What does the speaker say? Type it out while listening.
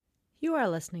You are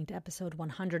listening to episode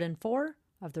 104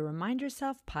 of the Remind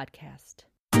Yourself podcast.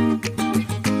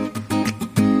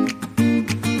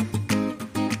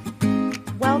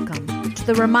 Welcome to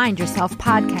the Remind Yourself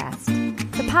podcast,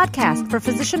 the podcast for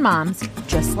physician moms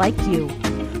just like you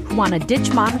who want to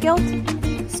ditch mom guilt,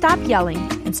 stop yelling,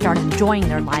 and start enjoying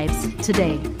their lives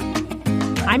today.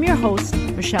 I'm your host,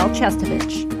 Michelle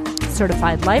Chestovich,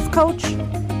 certified life coach,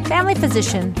 family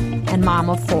physician, and mom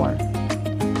of 4.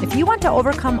 If you want to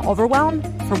overcome overwhelm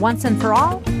for once and for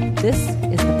all, this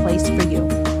is the place for you.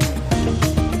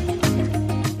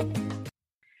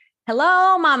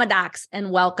 Hello, Mama Docs, and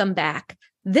welcome back.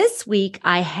 This week,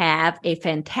 I have a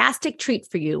fantastic treat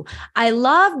for you. I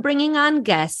love bringing on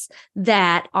guests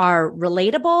that are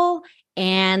relatable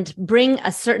and bring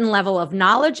a certain level of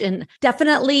knowledge, and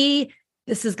definitely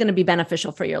this is going to be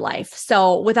beneficial for your life.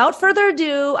 So without further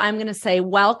ado, I'm going to say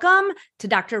welcome to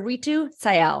Dr. Ritu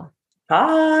Sayal.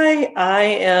 Hi, I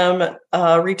am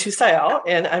Ritu Sayal,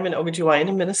 and I'm an OBGYN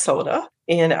in Minnesota,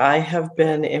 and I have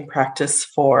been in practice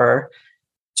for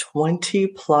 20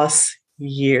 plus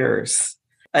years.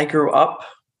 I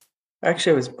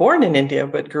was born in India,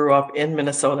 but grew up in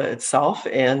Minnesota itself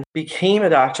and became a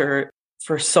doctor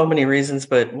for so many reasons.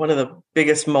 But one of the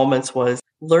biggest moments was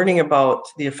learning about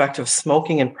the effect of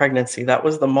smoking in pregnancy. That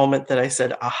was the moment that I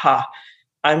said, aha,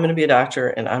 I'm going to be a doctor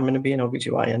and I'm going to be an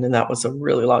OBGYN. And that was a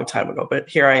really long time ago, but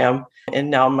here I am. And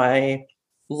now my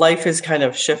life is kind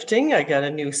of shifting. I got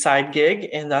a new side gig,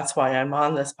 and that's why I'm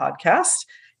on this podcast.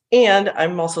 And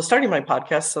I'm also starting my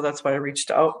podcast. So that's why I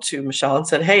reached out to Michelle and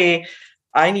said, hey,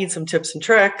 I need some tips and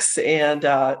tricks. And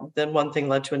then one thing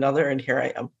led to another, and here I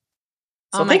am.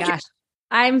 So oh my gosh.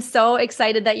 I'm so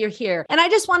excited that you're here. And I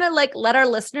just want to let our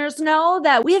listeners know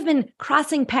that we have been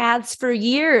crossing paths for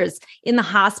years in the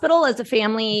hospital as a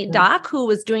family doc who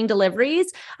was doing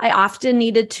deliveries. I often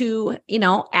needed to,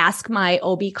 ask my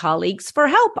OB colleagues for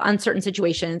help on certain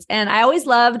situations. And I always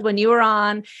loved when you were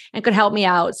on and could help me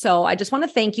out. So I just want to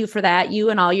thank you for that. You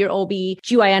and all your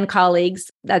OB/GYN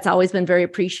colleagues. That's always been very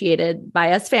appreciated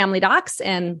by us family docs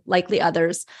and likely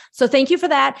others. So thank you for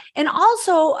that. And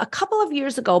also a couple of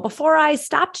years ago, before I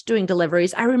stopped doing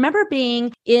deliveries, I remember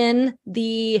being in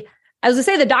the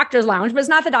doctor's lounge, but it's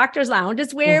not the doctor's lounge.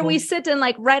 It's where we sit and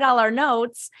write all our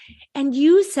notes. And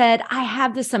you said, I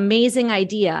have this amazing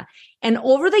idea. And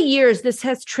over the years, this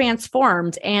has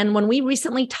transformed. And when we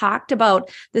recently talked about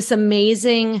this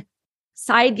amazing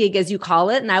side gig, as you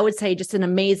call it, and I would say just an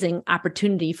amazing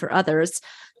opportunity for others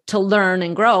to learn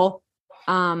and grow.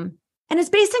 And it's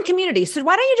based in community. So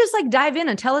why don't you just dive in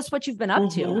and tell us what you've been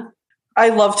up to? I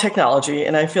love technology,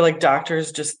 and I feel like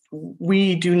doctors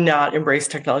we do not embrace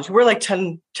technology. We're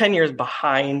 10 years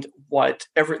behind what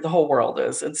the whole world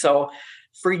is. And so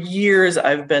for years,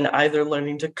 I've been either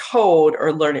learning to code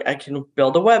or I can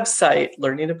build a website,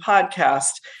 learning to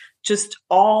podcast, just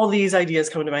all these ideas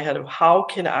come into my head of how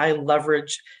can I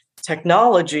leverage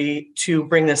technology to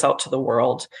bring this out to the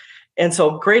world. And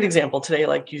so great example today,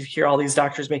 you hear all these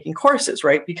doctors making courses,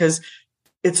 right? Because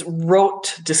it's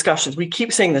rote discussions. We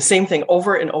keep saying the same thing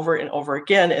over and over and over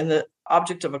again. And the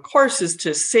object of a course is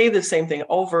to say the same thing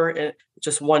over and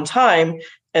just one time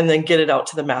and then get it out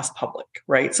to the mass public,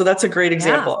 right? So that's a great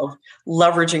example of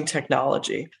leveraging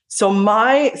technology. So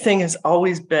my thing has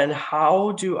always been,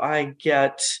 how do I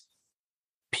get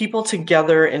people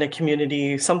together in a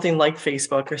community, something like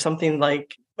Facebook or something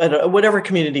like whatever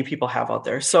community people have out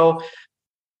there. So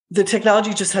the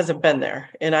technology just hasn't been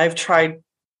there. And I've tried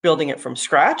building it from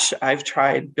scratch. I've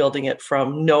tried building it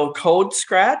from no code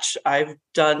scratch. I've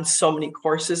done so many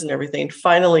courses and everything.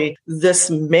 Finally, this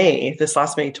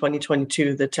last May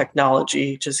 2022, the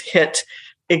technology just hit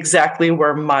exactly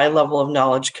where my level of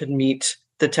knowledge could meet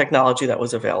the technology that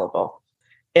was available.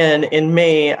 And in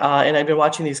May, and I've been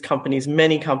watching these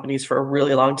many companies for a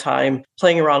really long time,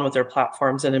 playing around with their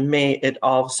platforms. And in May, it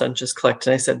all of a sudden just clicked.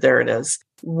 And I said, there it is.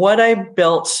 What I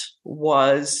built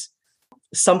was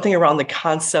something around the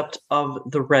concept of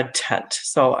the red tent.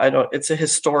 So it's a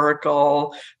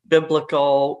historical,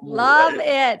 biblical Love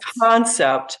it.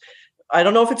 concept. I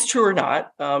don't know if it's true or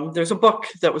not. There's a book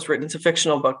that was written. It's a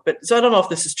fictional book, so I don't know if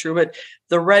this is true, but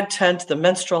the red tent, the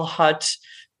menstrual hut,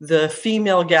 the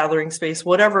female gathering space,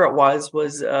 whatever it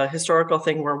was a historical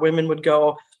thing where women would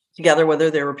go together,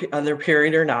 whether they were on their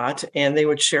period or not, and they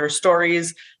would share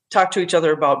stories, talk to each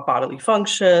other about bodily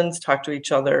functions, talk to each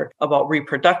other about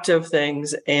reproductive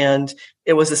things. And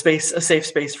it was a safe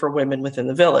space for women within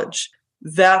the village.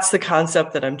 That's the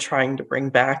concept that I'm trying to bring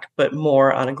back, but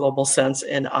more on a global sense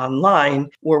and online,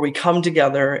 where we come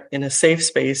together in a safe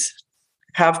space,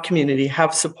 have community,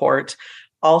 have support,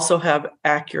 also have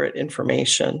accurate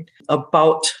information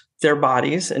about their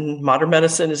bodies. And modern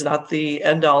medicine is not the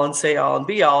end all and say all and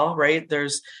be all, right?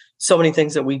 There's so many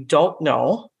things that we don't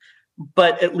know,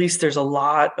 but at least there's a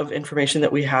lot of information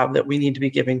that we have that we need to be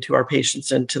giving to our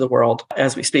patients and to the world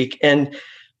as we speak. And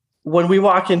when we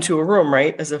walk into a room,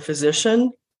 right, as a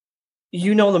physician,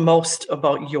 you know the most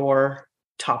about your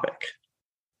topic,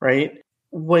 right?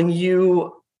 When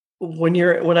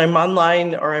I'm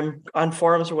online or I'm on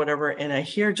forums or whatever, and I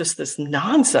hear just this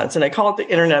nonsense, and I call it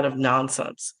the internet of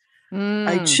nonsense,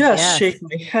 I just shake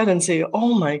my head and say,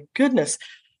 oh my goodness.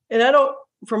 And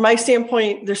from my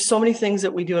standpoint, there's so many things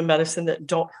that we do in medicine that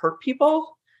don't hurt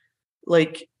people.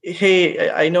 Like, hey,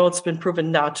 I know it's been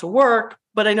proven not to work,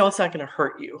 but I know it's not going to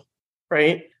hurt you,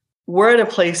 right? We're at a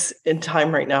place in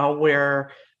time right now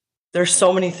where there's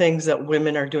so many things that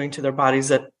women are doing to their bodies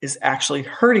that is actually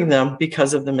hurting them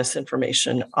because of the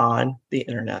misinformation on the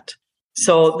internet.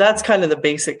 So that's kind of the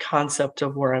basic concept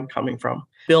of where I'm coming from.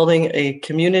 Building a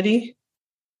community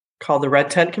called the Red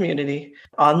Tent Community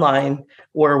online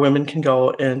where women can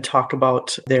go and talk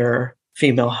about their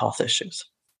female health issues.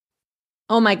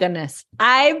 Oh my goodness.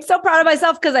 I'm so proud of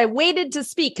myself because I waited to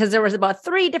speak because there was about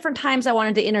 3 different times I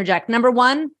wanted to interject. Number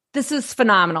one, this is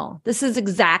phenomenal. This is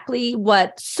exactly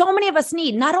what so many of us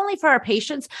need, not only for our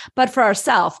patients, but for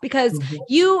ourselves, because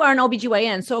you are an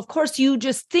OBGYN. So of course you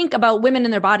just think about women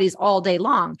and their bodies all day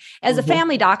long. As a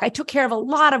family doc, I took care of a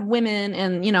lot of women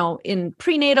and, in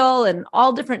prenatal and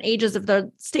all different ages of their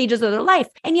stages of their life.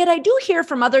 And yet I do hear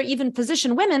from other even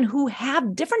physician women who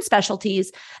have different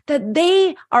specialties that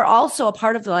they are also a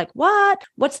part of the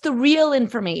what's the real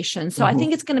information? So I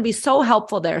think it's going to be so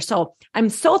helpful there. So I'm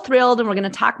so thrilled and we're going to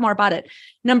talk more about it.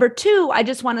 Number 2, I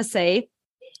just want to say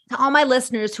to all my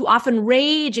listeners who often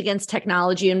rage against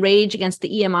technology and rage against the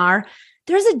EMR,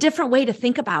 there's a different way to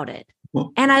think about it.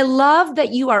 And I love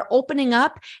that you are opening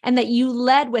up and that you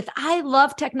led with, I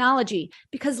love technology,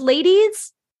 because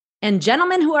ladies and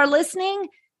gentlemen who are listening,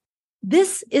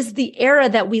 this is the era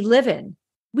that we live in.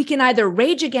 We can either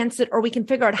rage against it or we can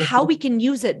figure out how we can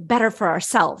use it better for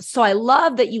ourselves. So I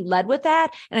love that you led with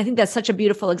that. And I think that's such a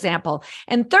beautiful example.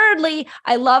 And thirdly,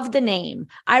 I love the name.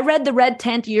 I read The Red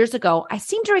Tent years ago. I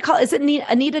seem to recall, is it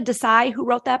Anita Desai who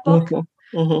wrote that book?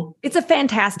 It's a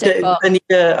fantastic book.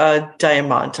 Anita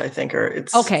Diamant, I think, or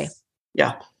it's okay.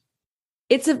 Yeah.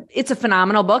 It's a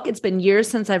phenomenal book. It's been years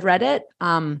since I've read it.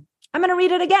 I'm going to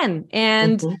read it again.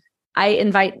 And I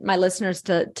invite my listeners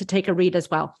to take a read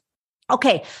as well.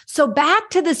 Okay, so back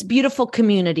to this beautiful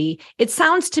community. It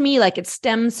sounds to me like it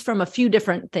stems from a few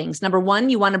different things. Number one,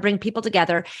 you want to bring people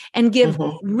together and give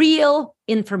real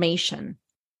information.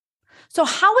 So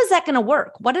how is that going to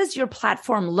work? What does your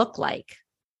platform look like?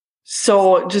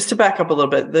 So just to back up a little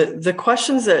bit, the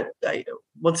questions that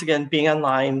once again, being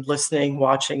online, listening,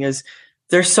 watching, is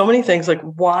there's so many things like,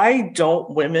 why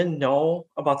don't women know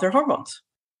about their hormones?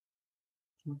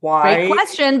 Why? Great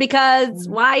question, because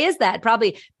why is that?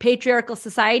 Probably patriarchal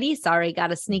society. Sorry, got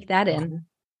to sneak that in.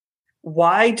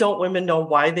 Why don't women know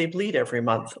why they bleed every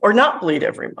month or not bleed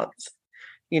every month?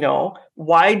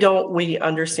 Why don't we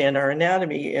understand our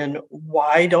anatomy? And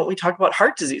why don't we talk about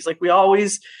heart disease? Like, we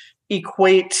always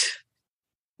equate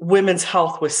women's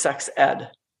health with sex ed.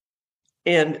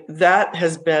 And that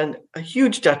has been a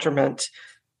huge detriment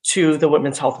to the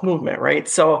women's health movement, right?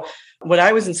 So when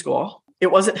I was in school,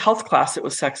 it wasn't health class, it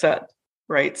was sex ed,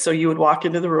 right? So you would walk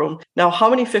into the room. Now, how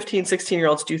many 15,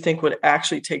 16-year-olds do you think would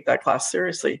actually take that class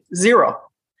seriously? 0.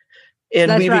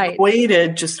 And we've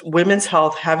equated just women's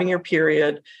health, having your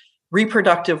period,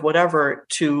 reproductive, whatever,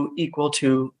 to equal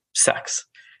to sex.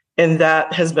 And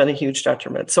that has been a huge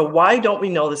detriment. So why don't we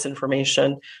know this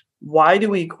information? Why do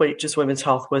we equate just women's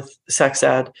health with sex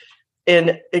ed?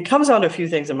 And it comes down to a few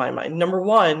things in my mind. Number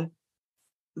one,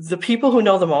 the people who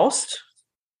know the most,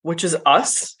 which is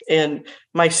us and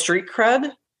my street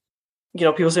cred.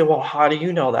 People say, well, how do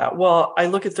you know that? Well, I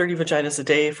look at 30 vaginas a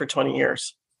day for 20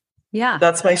 years. Yeah.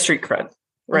 That's my street cred,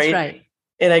 right? That's right.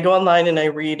 And I go online and I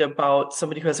read about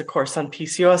somebody who has a course on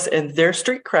PCOS, and their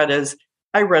street cred is,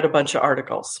 I read a bunch of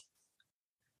articles.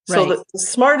 Right. So the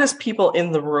smartest people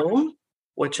in the room,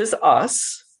 which is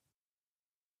us,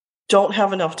 don't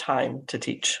have enough time to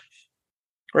teach,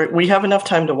 right? We have enough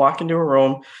time to walk into a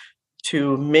room,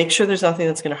 to make sure there's nothing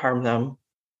that's going to harm them,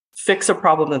 fix a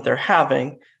problem that they're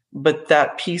having. But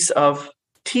that piece of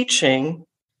teaching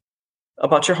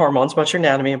about your hormones, about your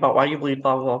anatomy, about why you bleed,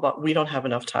 blah, blah, blah, we don't have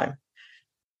enough time.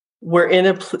 We're in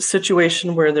a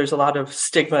situation where there's a lot of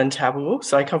stigma and taboo.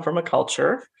 So I come from a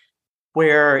culture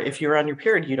where if you're on your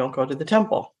period, you don't go to the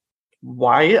temple.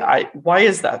 Why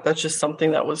is that? That's just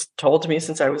something that was told to me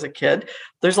since I was a kid.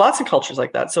 There's lots of cultures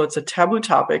like that. So it's a taboo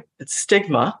topic. It's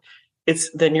stigma.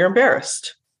 Then you're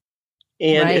embarrassed.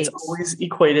 And Right. it's always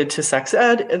equated to sex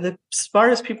ed. And the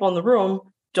smartest people in the room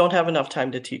don't have enough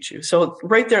time to teach you. So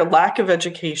right there, lack of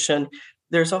education,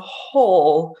 there's a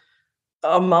whole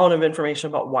amount of information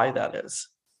about why that is,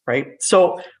 right?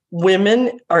 So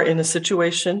women are in a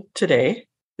situation today,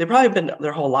 they've probably been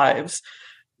their whole lives.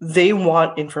 They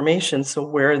want information. So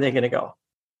where are they going to go?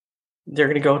 They're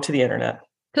going to go to the internet.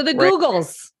 To the right?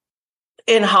 Googles.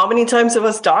 And how many times have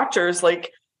us doctors,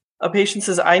 like a patient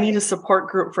says, I need a support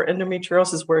group for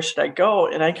endometriosis. Where should I go?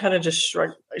 And I kind of just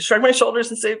shrug my shoulders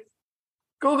and say,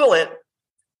 Google it.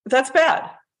 That's bad.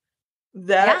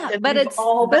 But it's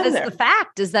the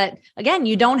fact is that, again,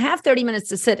 you don't have 30 minutes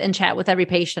to sit and chat with every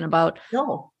patient about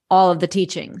all of the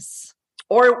teachings.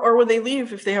 Or when they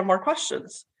leave, if they have more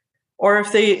questions, or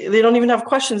if they don't even have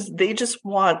questions, they just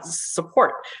want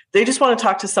support. They just want to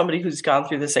talk to somebody who's gone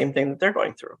through the same thing that they're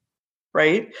going through.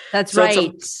 Right? That's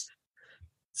right.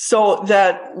 So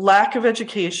that lack of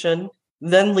education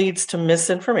then leads to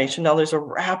misinformation. Now there's a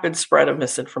rapid spread of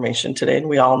misinformation today, and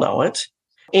we all know it.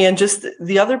 And just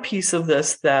the other piece of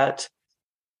this that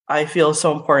I feel is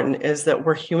so important is that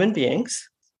we're human beings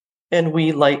and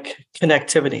we like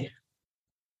connectivity,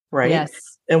 right? Yes.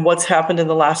 And what's happened in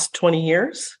the last 20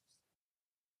 years?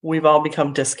 We've all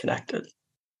become disconnected.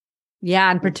 Yeah,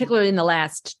 and particularly in the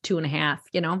last 2.5,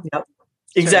 Yep,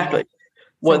 exactly.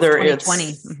 Whether it's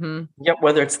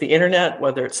whether it's the internet,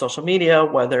 whether it's social media,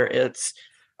 whether it's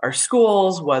our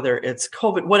schools, whether it's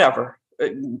COVID, whatever.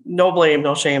 No blame,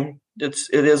 no shame. It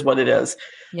is what it is.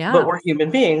 Yeah. But we're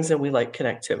human beings and we like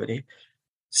connectivity.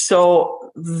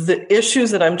 So the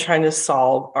issues that I'm trying to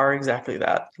solve are exactly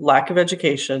that: lack of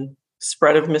education,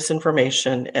 spread of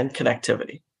misinformation, and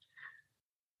connectivity.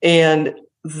 And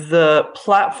the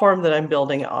platform that I'm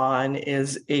building on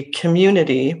is a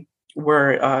community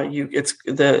where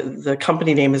the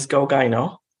company name is Go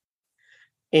Gyno.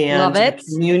 And Love it.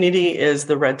 The community is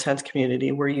the Red Tent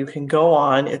community, where you can go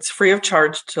on. It's free of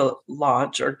charge to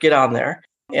launch or get on there.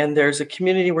 And there's a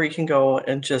community where you can go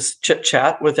and just chit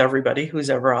chat with everybody who's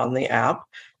ever on the app.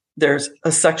 There's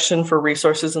a section for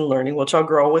resources and learning, which I'll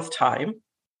grow with time.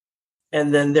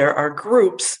 And then there are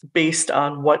groups based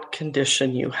on what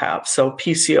condition you have. So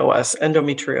PCOS,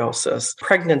 endometriosis,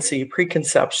 pregnancy,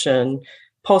 preconception,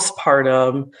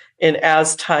 postpartum. And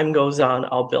as time goes on,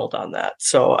 I'll build on that.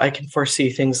 So I can foresee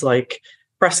things like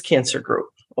breast cancer group,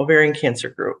 ovarian cancer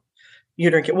group,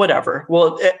 uterine, whatever.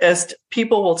 Well, as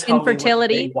people will tell me what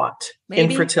they want. Maybe?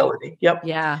 Infertility. Yep.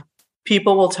 Yeah.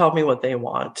 People will tell me what they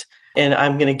want, and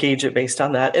I'm going to gauge it based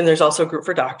on that. And there's also a group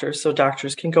for doctors. So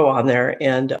doctors can go on there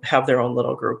and have their own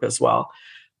little group as well.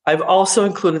 I've also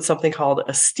included something called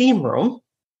a steam room,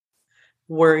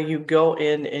 where you go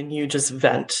in and you just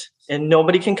vent, and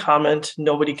nobody can comment.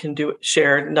 Nobody can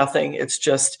share, nothing. It's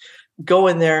just go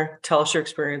in there, tell us your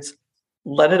experience,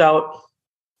 let it out,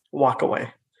 walk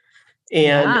away.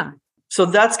 And so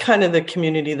that's kind of the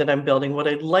community that I'm building. What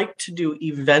I'd like to do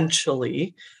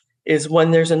eventually is,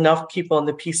 when there's enough people in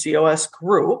the PCOS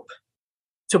group,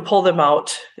 to pull them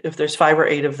out, if there's 5 or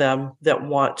 8 of them that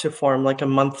want to form like a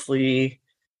monthly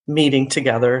meeting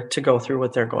together to go through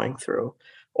what they're going through.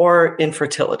 Or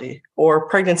infertility, or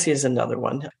pregnancy is another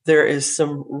one. There is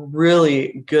some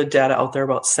really good data out there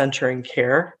about centering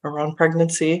care around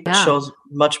pregnancy. It shows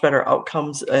much better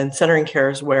outcomes. And centering care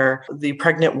is where the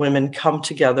pregnant women come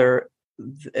together,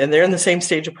 and they're in the same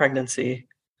stage of pregnancy.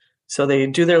 So they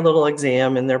do their little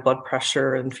exam and their blood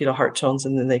pressure and fetal heart tones,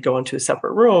 and then they go into a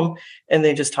separate room and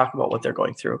they just talk about what they're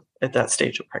going through at that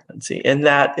stage of pregnancy. And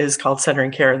that is called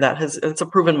centering care. And it's a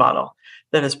proven model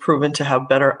that has proven to have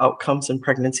better outcomes in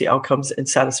pregnancy, outcomes in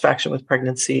satisfaction with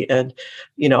pregnancy, and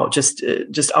just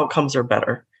outcomes are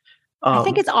better. I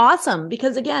think it's awesome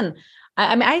because, again,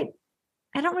 I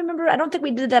don't remember. I don't think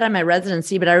we did that on my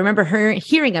residency, but I remember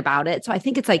hearing about it. So I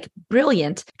think it's like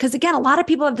brilliant because, again, a lot of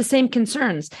people have the same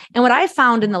concerns. And what I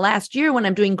found in the last year when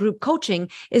I'm doing group coaching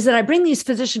is that I bring these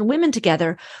physician women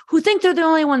together who think they're the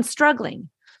only ones struggling.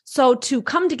 So to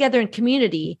come together in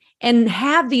community and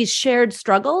have these shared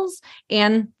struggles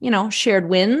and, shared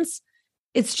wins,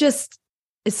 it's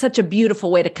such a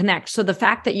beautiful way to connect. So the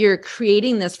fact that you're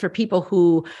creating this for people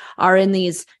who are in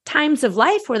these times of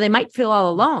life where they might feel all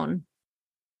alone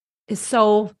is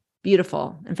so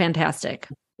beautiful and fantastic.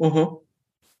 Mm-hmm.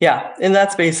 Yeah. And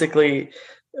that's basically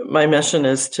my mission,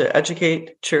 is to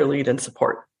educate, cheerlead, and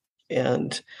support.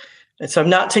 And so I'm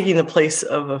not taking the place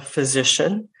of a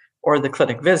physician or the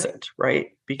clinic visit,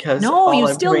 right? Because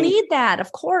you still need that,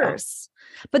 of course.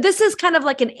 But this is kind of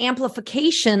like an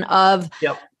amplification of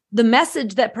the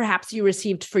message that perhaps you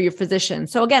received for your physician.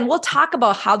 So again, we'll talk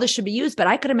about how this should be used, but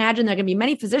I could imagine there are going to be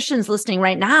many physicians listening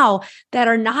right now that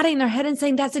are nodding their head and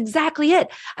saying, that's exactly it.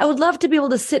 I would love to be able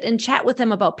to sit and chat with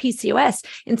them about PCOS.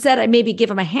 Instead, I maybe give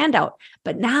them a handout,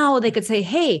 but now they could say,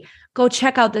 hey, go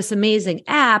check out this amazing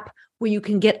app where you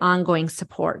can get ongoing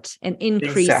support and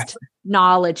increased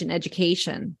knowledge and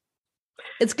education.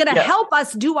 It's going to help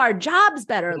us do our jobs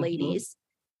better, ladies.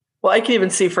 Well, I can even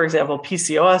see, for example,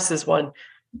 PCOS is one.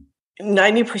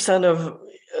 90% of,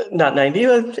 not 90,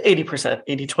 80%,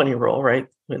 80-20 rule, right?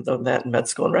 With that in med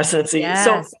school and residency. Yes.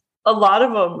 So a lot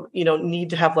of them,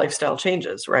 need to have lifestyle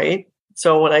changes, right?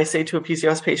 So when I say to a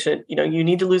PCOS patient, you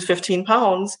need to lose 15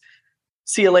 pounds,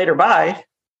 see you later, bye.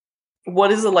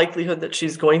 What is the likelihood that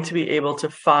she's going to be able to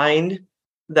find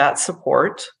that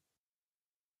support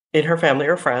in her family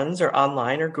or friends or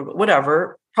online or Google,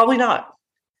 whatever? Probably not.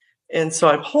 And so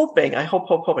I'm hoping, I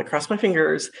cross my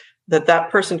fingers that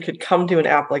person could come to an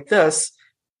app like this,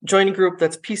 join a group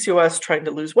that's PCOS trying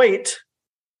to lose weight,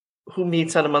 who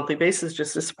meets on a monthly basis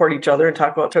just to support each other and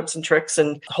talk about tips and tricks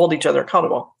and hold each other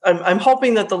accountable. I'm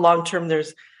hoping that the long term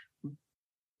there's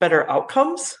better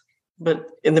outcomes, but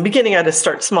in the beginning I had to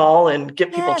start small and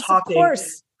get people talking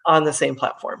on the same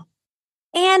platform.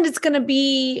 And it's going to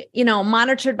be,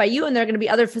 monitored by you. And there are going to be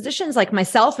other physicians like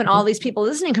myself and all these people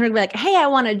listening who are going to be like, hey, I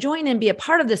want to join and be a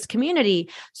part of this community.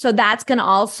 So that's going to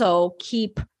also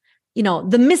keep,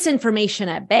 the misinformation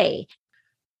at bay.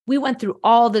 We went through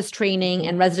all this training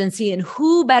and residency, and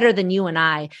who better than you and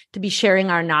I to be sharing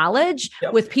our knowledge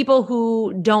with people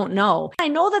who don't know. I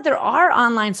know that there are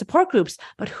online support groups,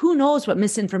 but who knows what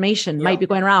misinformation might be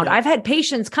going around. I've had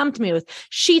patients come to me with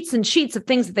sheets and sheets of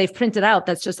things that they've printed out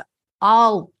that's just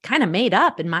all kind of made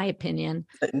up, in my opinion.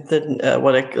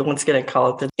 Once again, I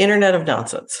call it the internet of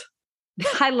nonsense.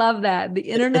 I love that. The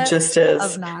internet it just is.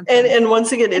 of nonsense. And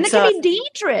once again, it can be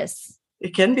dangerous.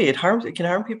 It can be. It can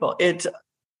harm people.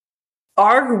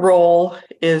 Our role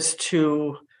is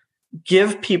to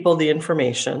give people the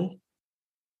information.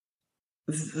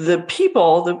 The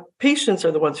patients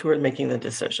are the ones who are making the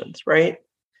decisions, right?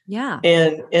 Yeah.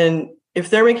 And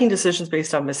if they're making decisions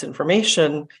based on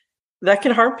misinformation, that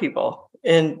can harm people.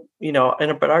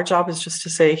 But our job is just to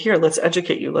say, here, let's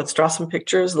educate you. Let's draw some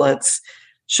pictures. Let's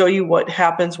show you what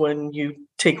happens when you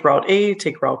take route A,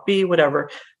 take route B,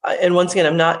 whatever. And once again,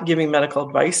 I'm not giving medical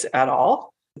advice at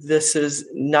all. This is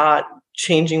not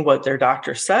changing what their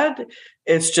doctor said.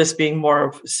 It's just being more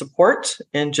of support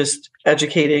and just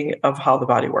educating of how the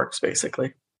body works,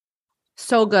 basically.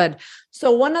 So good.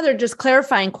 So one other just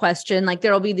clarifying question, like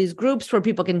there will be these groups where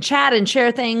people can chat and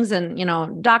share things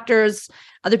and, doctors,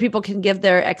 other people can give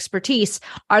their expertise.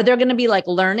 Are there going to be like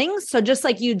learnings? So just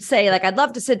like you'd say, like, I'd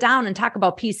love to sit down and talk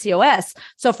about PCOS.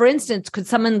 So for instance, could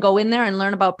someone go in there and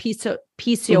learn about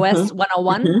PCOS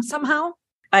 101 somehow?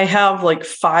 I have like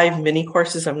 5 mini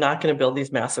courses. I'm not going to build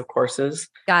these massive courses.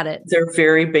 Got it. They're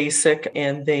very basic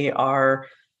and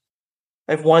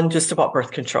I have one just about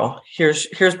birth control. Here's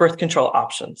birth control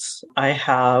options. I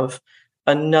have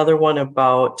another one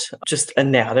about just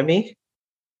anatomy.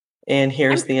 And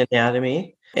here's the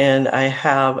anatomy. And I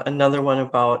have another one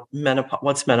about menopause,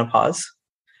 what's menopause,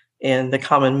 and the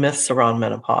common myths around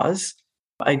menopause.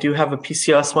 I do have a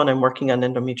PCOS one. I'm working on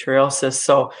endometriosis.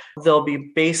 So there'll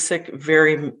be basic,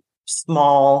 very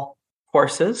small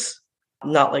courses.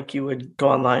 Not like you would go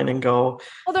online and go.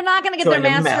 Well, they're not going to get their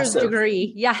master's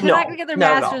degree. Yeah, they're not going to get their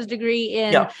master's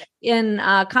degree in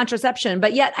contraception.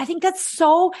 But yet, I think that's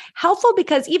so helpful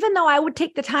because even though I would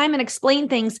take the time and explain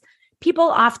things, people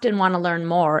often want to learn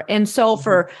more. And so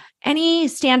for any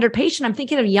standard patient, I'm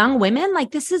thinking of young women, like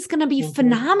this is going to be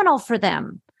phenomenal for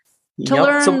them to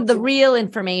learn the real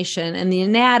information and the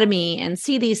anatomy and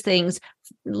see these things,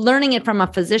 learning it from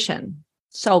a physician.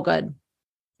 So good.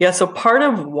 Yeah. So part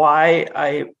of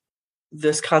why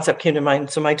this concept came to mind.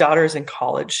 So my daughter's in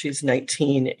college, she's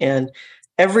 19, and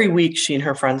every week she and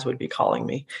her friends would be calling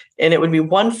me, and it would be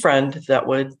one friend that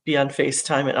would be on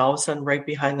FaceTime, and all of a sudden right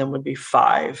behind them would be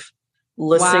 5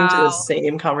 listening to the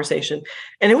same conversation.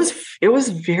 And it was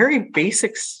very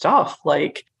basic stuff.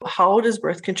 Like, how does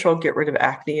birth control get rid of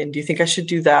acne? And do you think I should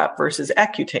do that versus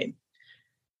Accutane?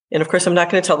 And of course, I'm not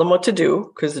going to tell them what to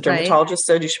do because the dermatologist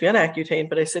said you should be on Accutane,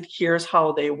 but I said, here's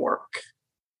how they work.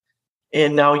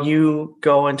 And now you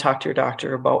go and talk to your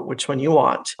doctor about which one you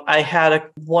want. I had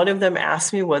one of them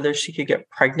ask me whether she could get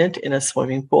pregnant in a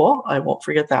swimming pool. I won't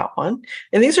forget that one.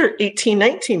 And these are 18,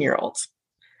 19-year-olds.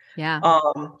 Yeah.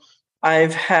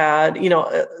 I've had,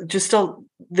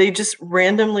 they just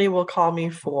randomly will call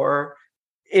me for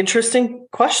interesting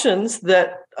questions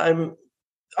that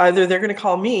either they're going to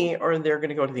call me or they're going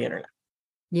to go to the internet.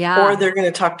 Yeah. Or they're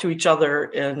going to talk to each other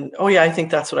and, oh yeah, I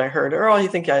think that's what I heard. Or, oh, you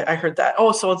think I heard that.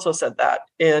 Oh, so-and-so said that.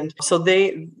 And so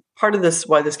part of this,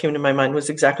 why this came to my mind was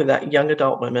exactly that, young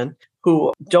adult women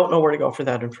who don't know where to go for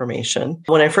that information.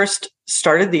 When I first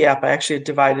started the app, I actually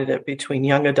divided it between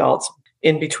young adults,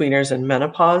 in-betweeners, and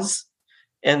menopause.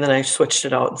 And then I switched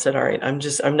it out and said, all right,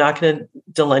 I'm not going to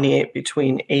delineate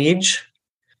between age.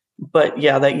 But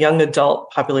yeah, that young adult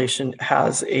population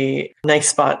has a nice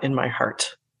spot in my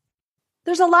heart.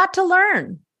 There's a lot to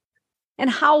learn. And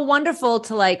how wonderful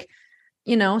to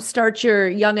start your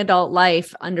young adult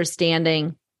life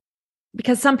understanding,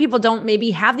 because some people don't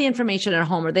maybe have the information at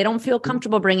home, or they don't feel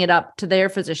comfortable bringing it up to their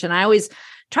physician. I always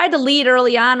tried to lead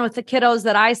early on with the kiddos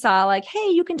that I saw, like, hey,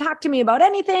 you can talk to me about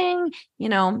anything,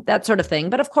 that sort of thing.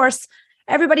 But of course,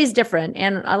 everybody's different.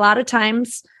 And a lot of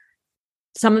times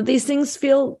some of these things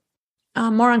feel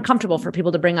more uncomfortable for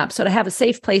people to bring up. So to have a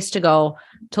safe place to go,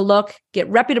 to look, get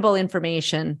reputable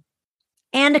information,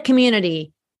 and a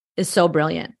community is so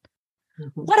brilliant.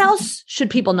 What else should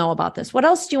people know about this? What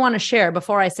else do you want to share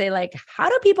before I say, how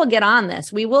do people get on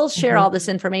this? We will share all this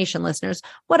information, listeners.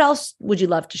 What else would you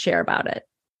love to share about it?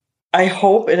 I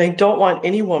hope, and I don't want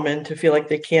any woman to feel like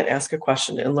they can't ask a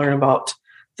question and learn about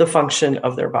the function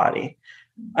of their body.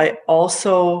 I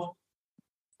also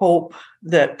hope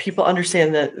that people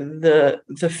understand that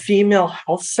the female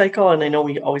health cycle, and I know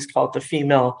we always call it the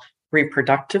female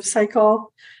reproductive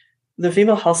cycle, the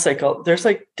female health cycle, there's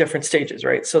different stages,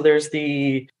 right? So there's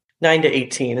the 9 to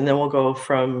 18, and then we'll go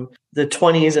from the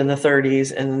 20s and the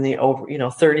 30s, and then the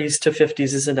 30s to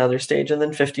 50s is another stage, and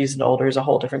then 50s and older is a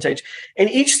whole different stage. And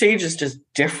each stage is just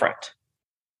different.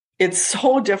 It's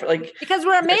so different. Because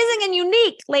we're amazing and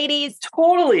unique, ladies.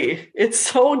 Totally. It's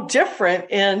so different.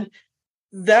 And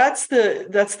that's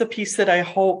the piece that I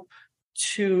hope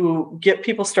to get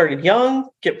people started young,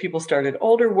 get people started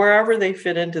older, wherever they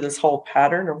fit into this whole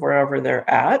pattern or wherever they're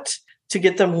at, to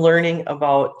get them learning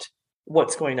about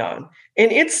what's going on.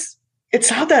 And it's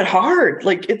not that hard.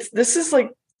 This is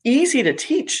easy to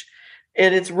teach,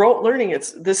 and it's rote learning.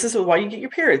 This is why you get your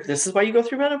period. This is why you go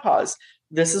through menopause.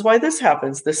 This is why this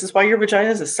happens. This is why your vagina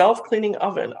is a self-cleaning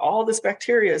oven. All this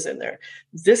bacteria is in there.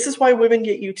 This is why women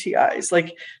get UTIs.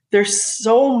 There's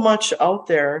so much out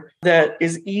there that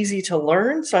is easy to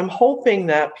learn. So I'm hoping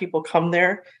that people come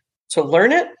there to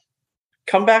learn it,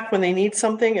 come back when they need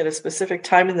something at a specific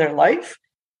time in their life,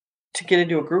 to get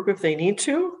into a group if they need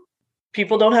to.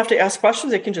 People don't have to ask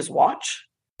questions. They can just watch.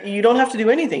 You don't have to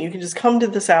do anything. You can just come to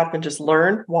this app and just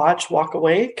learn, watch, walk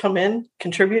away, come in,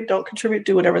 contribute, don't contribute,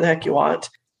 do whatever the heck you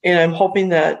want. And I'm hoping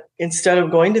that instead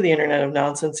of going to the internet of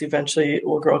nonsense, eventually it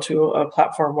will grow to a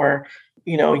platform where,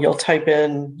 you'll type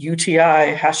in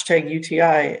UTI,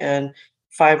 #UTI, and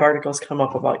 5 articles come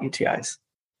up about UTIs.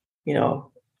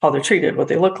 How they're treated, what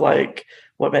they look like,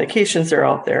 what medications are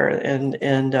out there, and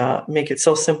make it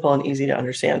so simple and easy to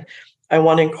understand. I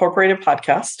want to incorporate a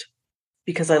podcast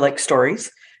because I like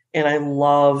stories. And I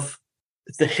love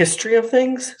the history of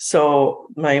things. So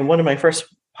one of my first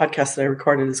podcasts that I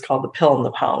recorded is called The Pill and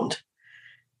the Pound.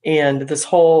 And this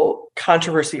whole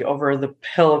controversy over the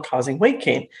pill causing weight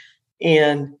gain.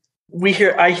 And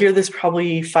I hear this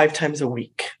probably 5 times a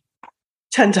week,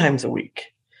 10 times a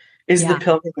week. Is the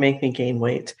pill going to make me gain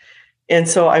weight? And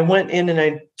so I went in and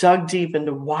I dug deep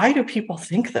into, why do people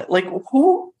think that?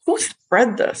 Who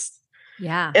spread this?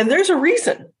 Yeah. And there's a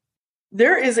reason.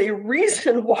 There is a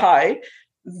reason why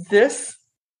this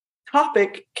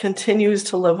topic continues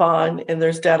to live on, and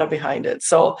there's data behind it.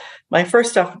 So my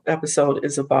first episode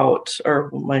is about, or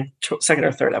my second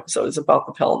or third episode is about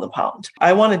the pill and the pound.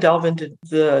 I want to delve into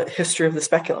the history of the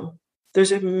speculum.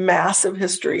 There's a massive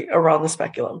history around the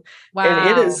speculum. Wow.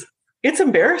 And it's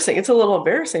embarrassing. It's a little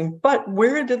embarrassing, but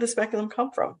where did the speculum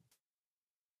come from?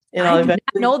 And I do not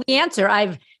know the answer.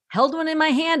 I've held one in my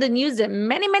hand and used it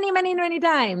many, many, many, many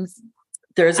times.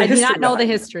 I do not know the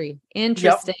history.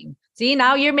 Interesting. Yep. See,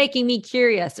 now you're making me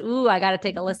curious. Ooh, I got to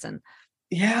take a listen.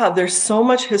 Yeah, there's so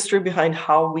much history behind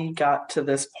how we got to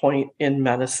this point in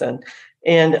medicine.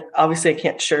 And obviously I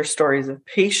can't share stories of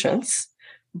patients,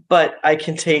 but I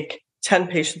can take 10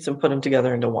 patients and put them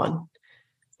together into one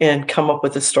and come up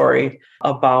with a story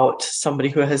about somebody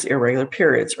who has irregular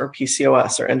periods or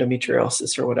PCOS or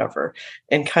endometriosis or whatever,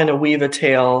 and kind of weave a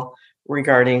tale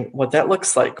regarding what that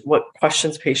looks like, what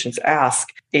questions patients ask,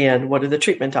 and what are the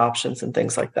treatment options and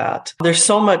things like that. There's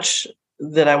so much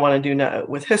that I want to do now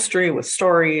with history, with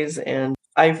stories. And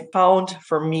I've found,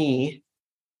 for me,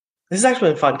 this has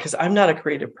actually been fun because I'm not a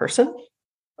creative person.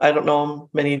 I don't know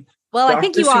many Well, I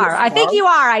think you are. I think you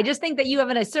are. are. I just think that you have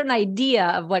a certain idea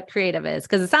of what creative is,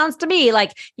 because it sounds to me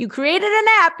like you created an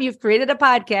app, you've created a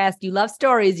podcast, you love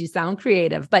stories, you sound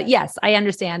creative. But yes, I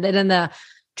understand that in the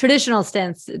traditional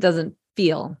sense, it doesn't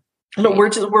feel No,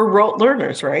 creative. we're rote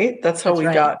learners, right? That's how That's we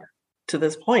right. got to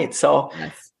this point. So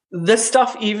Yes. this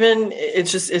stuff, even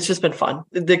it's just been fun.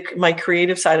 My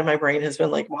creative side of my brain has been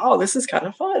like, wow, this is kind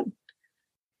of fun.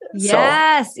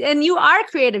 Yes. And you are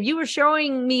creative. You were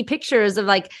showing me pictures of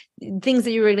like things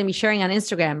that you were going to be sharing on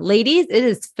Instagram. Ladies, it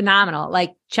is phenomenal.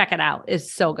 Like, check it out.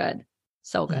 It's so good.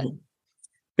 So good. Mm-hmm.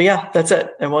 But yeah, that's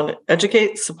it. I want to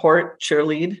educate, support,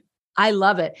 cheerlead. I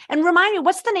love it. And remind me,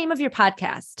 what's the name of your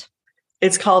podcast?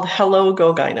 It's called Hello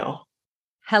Go Gyno.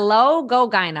 Hello Go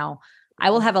Gyno. I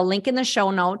will have a link in the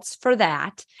show notes for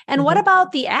that. And what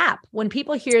about the app? When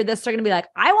people hear this, they're going to be like,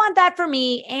 I want that for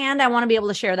me, and I want to be able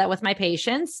to share that with my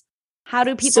patients. How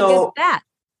do people get that?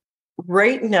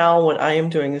 Right now, what I am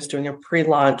doing is doing a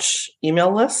pre-launch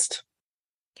email list.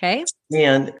 Okay.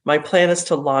 And my plan is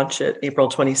to launch it April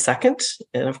 22nd.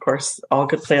 And of course, all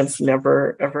good plans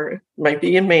never, ever might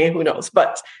be in May, who knows,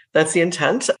 but that's the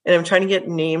intent. And I'm trying to get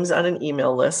names on an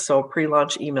email list. So a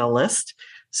pre-launch email list,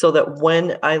 so that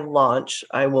when I launch,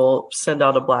 I will send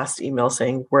out a blast email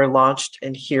saying we're launched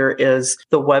and here is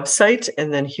the website.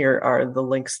 And then here are the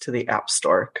links to the App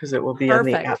Store, because it will be in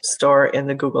the App Store and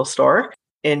the Google Store.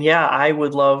 And yeah, I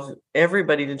would love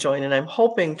everybody to join. And I'm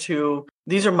hoping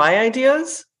these are my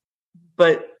ideas,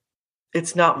 but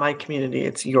it's not my community,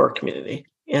 it's your community.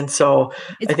 And so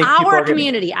it's I think our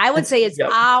community. I would say it's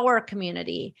our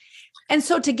community. And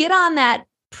so to get on that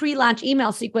pre-launch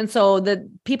email sequence, so that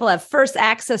people have first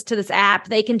access to this app,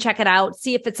 they can check it out,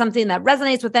 see if it's something that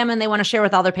resonates with them and they want to share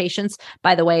with all their patients.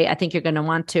 By the way, I think you're going to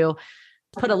want to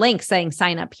put a link saying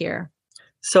sign up here.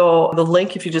 So the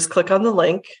link, if you just click on the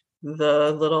link,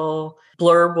 the little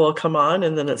blurb will come on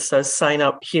and then it says sign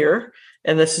up here.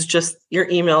 And this is just your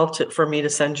email for me to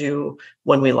send you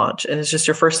when we launch. And it's just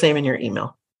your first name and your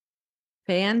email.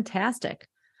 Fantastic.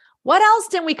 What else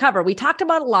didn't we cover? We talked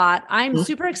about a lot. I'm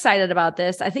super excited about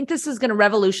this. I think this is going to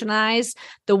revolutionize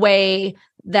the way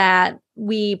that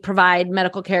we provide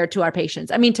medical care to our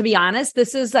patients. I mean, to be honest,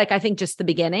 this is I think just the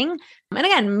beginning. And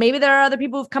again, maybe there are other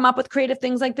people who've come up with creative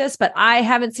things like this, but I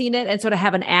haven't seen it. And so to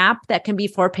have an app that can be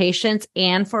for patients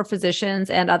and for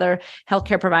physicians and other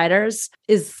healthcare providers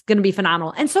is going to be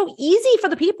phenomenal. And so easy for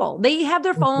the people. They have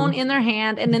their phone in their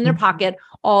hand and in their pocket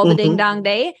all the ding dong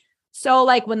day. So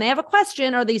when they have a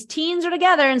question, or these teens are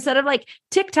together, instead of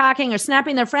TikToking or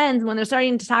snapping their friends when they're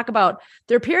starting to talk about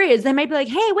their periods, they might be like,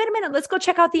 hey, wait a minute, let's go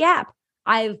check out the app.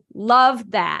 I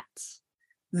love that.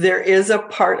 There is a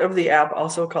part of the app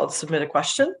also called Submit a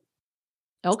Question.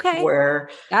 Okay. Where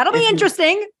that'll be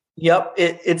interesting. Yep.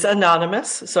 It's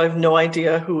anonymous. So I have no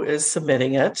idea who is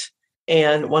submitting it.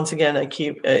 And once again,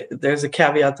 there's a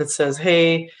caveat that says,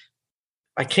 hey,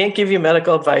 I can't give you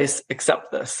medical advice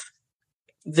except this.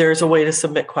 There's a way to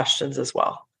submit questions as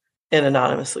well, and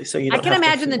anonymously. So I can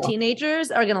imagine the teenagers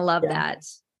are going to love that,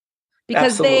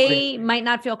 because they might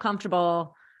not feel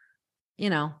comfortable,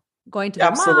 going to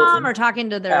their mom or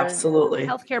talking to their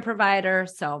healthcare provider.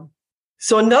 So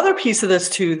another piece of this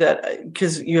too, that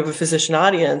because you have a physician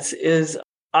audience, is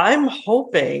I'm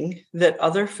hoping that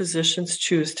other physicians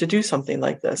choose to do something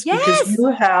like this, because you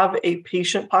have a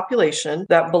patient population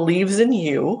that believes in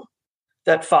you,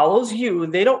 that follows you.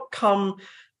 They don't come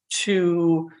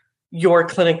to your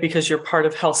clinic because you're part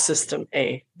of health system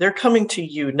A. They're coming to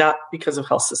you not because of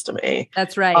health system A.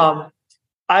 That's right.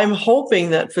 I'm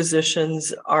hoping that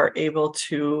physicians are able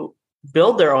to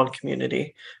build their own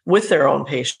community with their own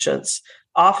patients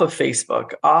off of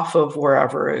Facebook, off of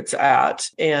wherever it's at.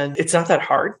 And it's not that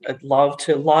hard. I'd love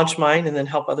to launch mine and then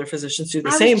help other physicians do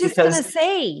the same. I was just going to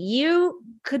say, you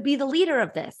could be the leader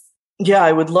of this. Yeah,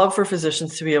 I would love for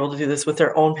physicians to be able to do this with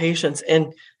their own patients.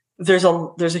 And there's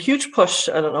a huge push.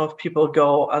 I don't know if people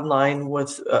go online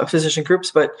with physician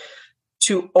groups, but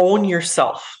to own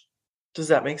yourself. Does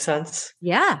that make sense?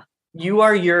 Yeah. You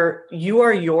are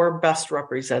your best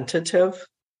representative,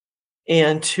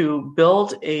 and to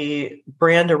build a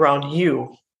brand around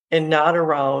you and not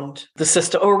around the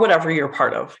system or whatever you're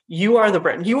part of. You are the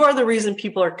brand. You are the reason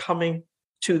people are coming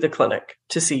to the clinic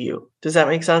to see you. Does that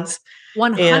make sense?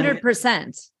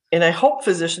 100%. And I hope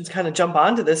physicians kind of jump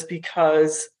onto this,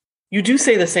 because you do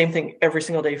say the same thing every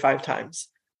single day 5 times.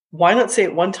 Why not say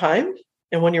it one time?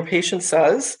 And when your patient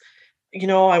says,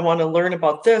 I want to learn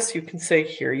about this, you can say,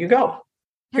 here you go.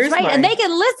 That's right. And they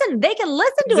can listen. They can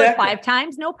listen to it 5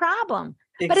 times, no problem.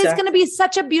 Exactly. But it's going to be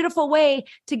such a beautiful way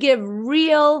to give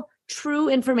real, true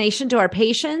information to our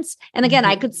patients. And again,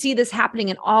 I could see this happening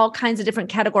in all kinds of different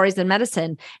categories in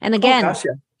medicine. And again,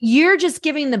 you're just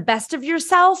giving the best of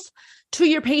yourself to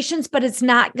your patients, but it's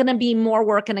not going to be more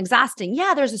work and exhausting.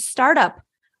 Yeah, there's a startup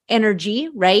energy,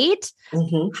 right?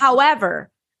 Mm-hmm. However,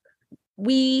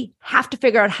 we have to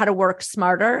figure out how to work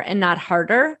smarter and not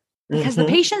harder, because the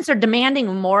patients are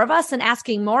demanding more of us and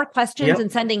asking more questions and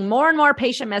sending more and more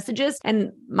patient messages.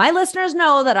 And my listeners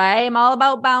know that I am all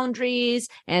about boundaries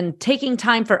and taking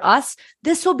time for us.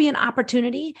 This will be an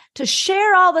opportunity to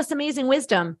share all this amazing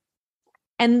wisdom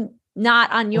and not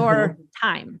on your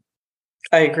time.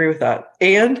 I agree with that.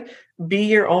 And be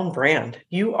your own brand.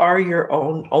 You are your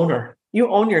own owner. You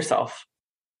own yourself.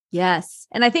 Yes.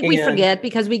 And I think we forget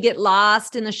because we get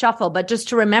lost in the shuffle, but just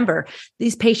to remember,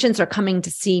 these patients are coming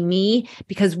to see me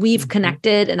because we've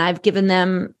connected and I've given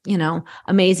them,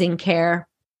 amazing care.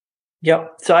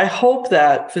 Yep. So I hope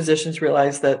that physicians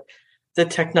realize that the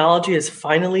technology is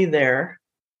finally there.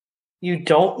 You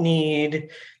don't need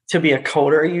to be a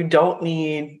coder. You don't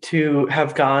need to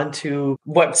have gone to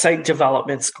website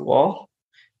development school.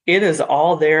 It is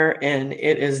all there, and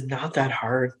it is not that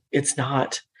hard. It's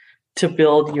not, to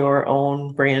build your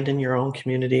own brand in your own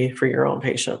community for your own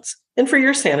patients and for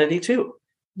your sanity too.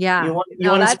 Yeah. You want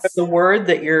to spread the word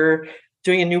that you're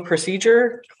doing a new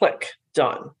procedure, click,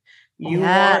 done. You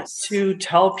want to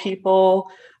tell people,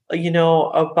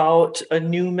 about a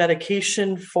new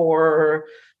medication for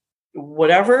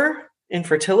whatever,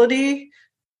 infertility,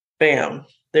 bam,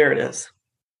 there it is.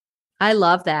 I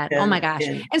love that. Oh my gosh.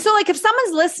 And so if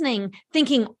someone's listening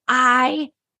thinking, I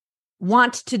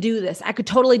want to do this, I could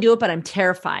totally do it, but I'm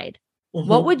terrified.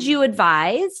 What would you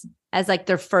advise as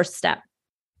their first step?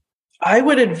 I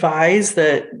would advise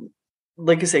that,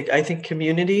 like I say, I think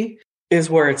community is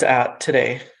where it's at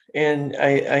today. And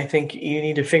I think you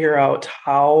need to figure out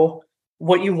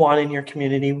what you want in your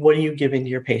community. What are you giving to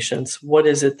your patients? What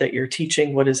is it that you're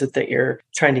teaching? What is it that you're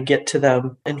trying to get to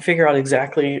them? And figure out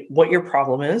exactly what your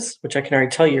problem is, which I can already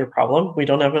tell you your problem. We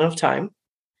don't have enough time.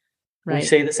 Right. We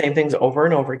say the same things over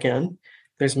and over again.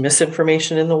 There's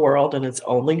misinformation in the world, and it's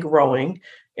only growing,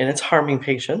 and it's harming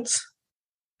patients.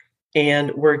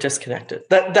 And we're disconnected.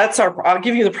 I'll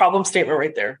give you the problem statement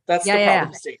right there. That's the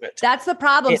problem statement. That's the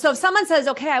problem. So if someone says,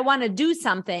 okay, I want to do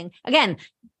something, again,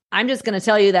 I'm just going to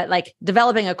tell you that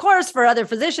developing a course for other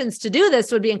physicians to do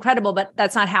this would be incredible, but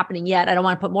that's not happening yet. I don't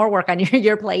want to put more work on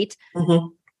your plate.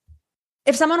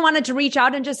 If someone wanted to reach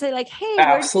out and just say hey,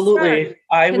 absolutely.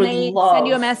 Can they send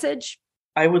you a message?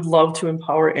 I would love to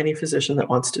empower any physician that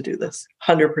wants to do this.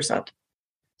 100%.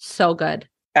 So good.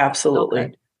 Absolutely. So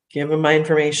good. Give them my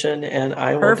information and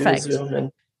I will do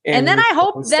Zoom. And then I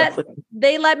hope that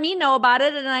they let me know about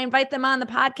it and I invite them on the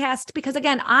podcast, because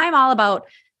again, I'm all about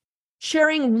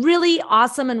sharing really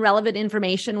awesome and relevant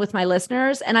information with my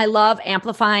listeners. And I love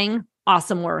amplifying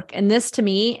awesome work. And this to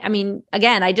me,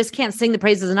 again, I just can't sing the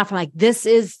praises enough. I'm this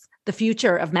is the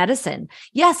future of medicine.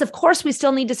 Yes, of course, we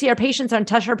still need to see our patients and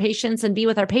touch our patients and be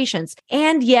with our patients.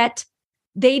 And yet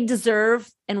they deserve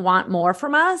and want more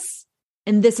from us.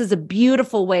 And this is a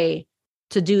beautiful way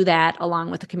to do that along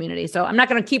with the community. So I'm not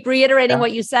going to keep reiterating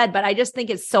what you said, but I just think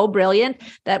it's so brilliant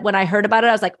that when I heard about it,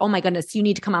 I was like, oh my goodness, you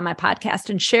need to come on my podcast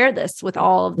and share this with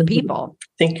all of the people.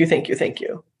 Thank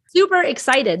you. Super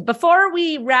excited. Before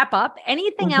we wrap up,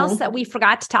 anything else that we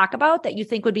forgot to talk about that you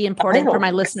think would be important for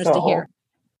my listeners to hear?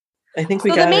 I think we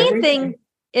got the main everything. thing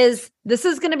is this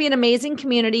is going to be an amazing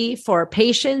community for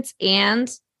patients and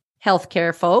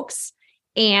healthcare folks.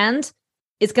 And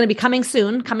it's going to be coming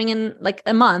soon, coming in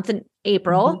a month in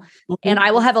April. And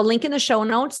I will have a link in the show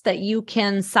notes that you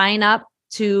can sign up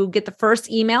to get the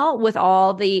first email with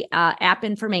all the app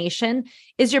information.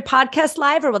 Is your podcast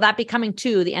live, or will that be coming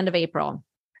to the end of April?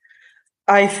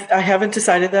 I haven't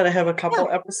decided that. I have a couple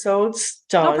episodes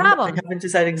done. No problem. I haven't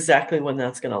decided exactly when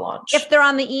that's going to launch. If they're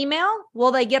on the email,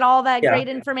 will they get all that great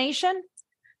information?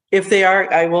 If they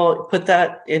are, I will put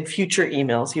that in future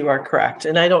emails. You are correct.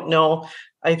 And I don't know.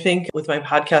 I think with my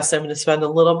podcast, I'm going to spend a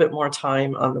little bit more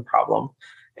time on the problem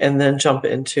and then jump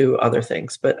into other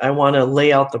things. But I want to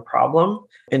lay out the problem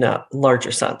in a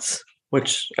larger sense,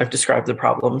 which I've described the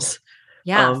problems.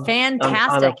 Yeah,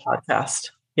 fantastic. On a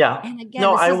podcast. Yeah. And again,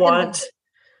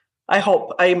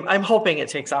 I'm hoping it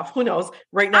takes off. Who knows?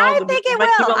 Right now, I think it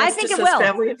will. I think it will.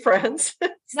 Family and friends.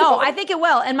 No, I think it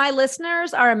will. And my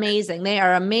listeners are amazing. They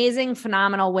are amazing,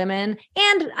 phenomenal women.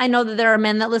 And I know that there are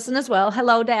men that listen as well.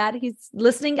 Hello, Dad. He's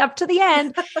listening up to the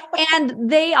end. And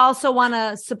they also want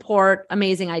to support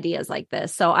amazing ideas like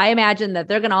this. So I imagine that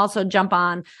they're going to also jump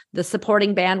on the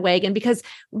supporting bandwagon, because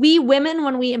we women,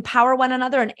 when we empower one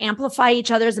another and amplify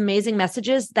each other's amazing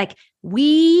messages,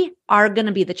 we are going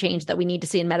to be the change that we need to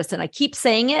see in medicine. I keep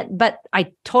saying it, but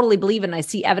I totally believe it, and I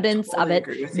see evidence of it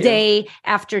day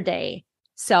after day.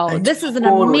 So this is an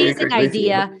amazing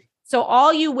idea. So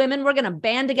all you women, we're going to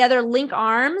band together, link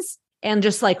arms, and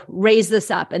just like raise this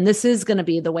up. And this is going to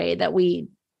be the way that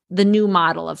the new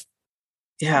model of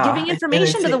giving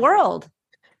information to the world.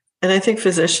 And I think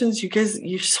physicians, you guys,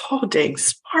 you're so dang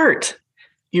smart.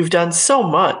 You've done so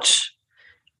much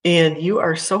and you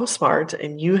are so smart,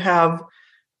 and you have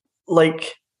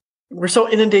we're so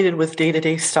inundated with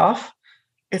day-to-day stuff.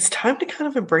 It's time to kind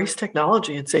of embrace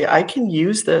technology and say, I can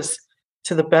use this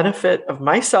to the benefit of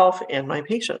myself and my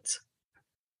patients.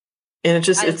 And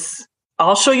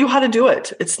I'll show you how to do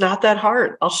it. It's not that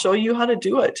hard. I'll show you how to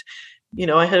do it.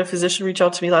 I had a physician reach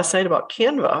out to me last night about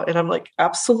Canva, and I'm like,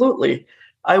 absolutely.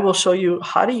 I will show you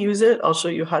how to use it. I'll show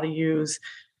you how to use,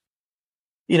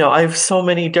 I have so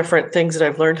many different things that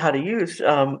I've learned how to use.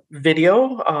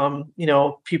 Video,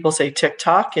 people say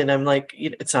TikTok, and I'm like,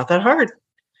 it's not that hard.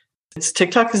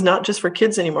 TikTok is not just for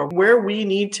kids anymore. Where we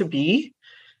need to be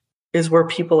is where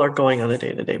people are going on a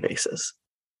day-to-day basis.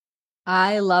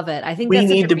 I love it. I think we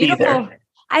need to be there.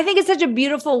 I think it's such a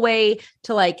beautiful way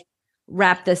to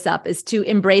wrap this up, is to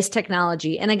embrace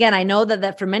technology. And again, I know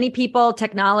that for many people,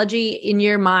 technology in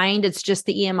your mind, it's just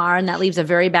the EMR, and that leaves a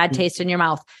very bad taste in your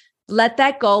mouth. Let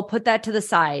that go, put that to the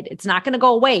side. It's not going to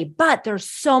go away, but there's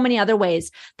so many other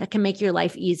ways that can make your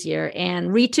life easier. And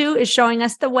Ritu is showing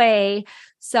us the way.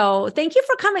 So thank you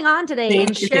for coming on today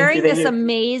and sharing this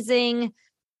amazing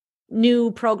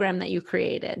new program that you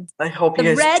created. I hope you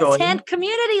guys join. The Red Tent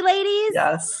community, ladies.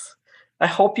 Yes. I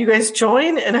hope you guys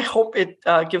join, and I hope it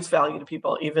gives value to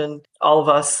people, even all of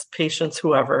us, patients,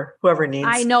 whoever needs.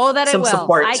 I know that some it will.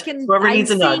 Support. Whoever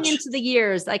needs a nudge. Into the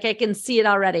years, I can see it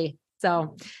already.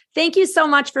 So thank you so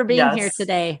much for being here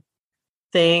today.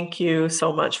 Thank you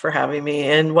so much for having me.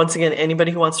 And once again,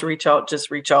 anybody who wants to reach out, just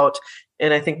reach out.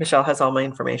 And I think Michelle has all my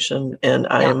information, and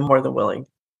I am more than willing.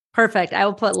 Perfect. I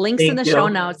will put links in the show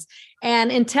notes.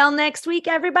 And until next week,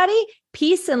 everybody,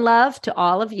 peace and love to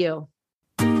all of you.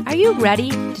 Are you ready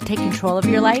to take control of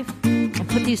your life and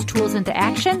put these tools into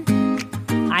action?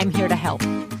 I'm here to help.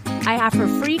 I offer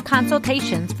free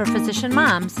consultations for physician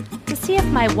moms to see if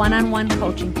my one-on-one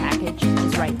coaching package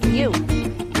is right for you.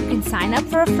 You can sign up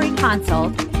for a free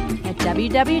consult at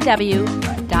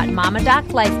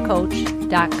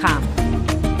www.mamadoclifecoach.com.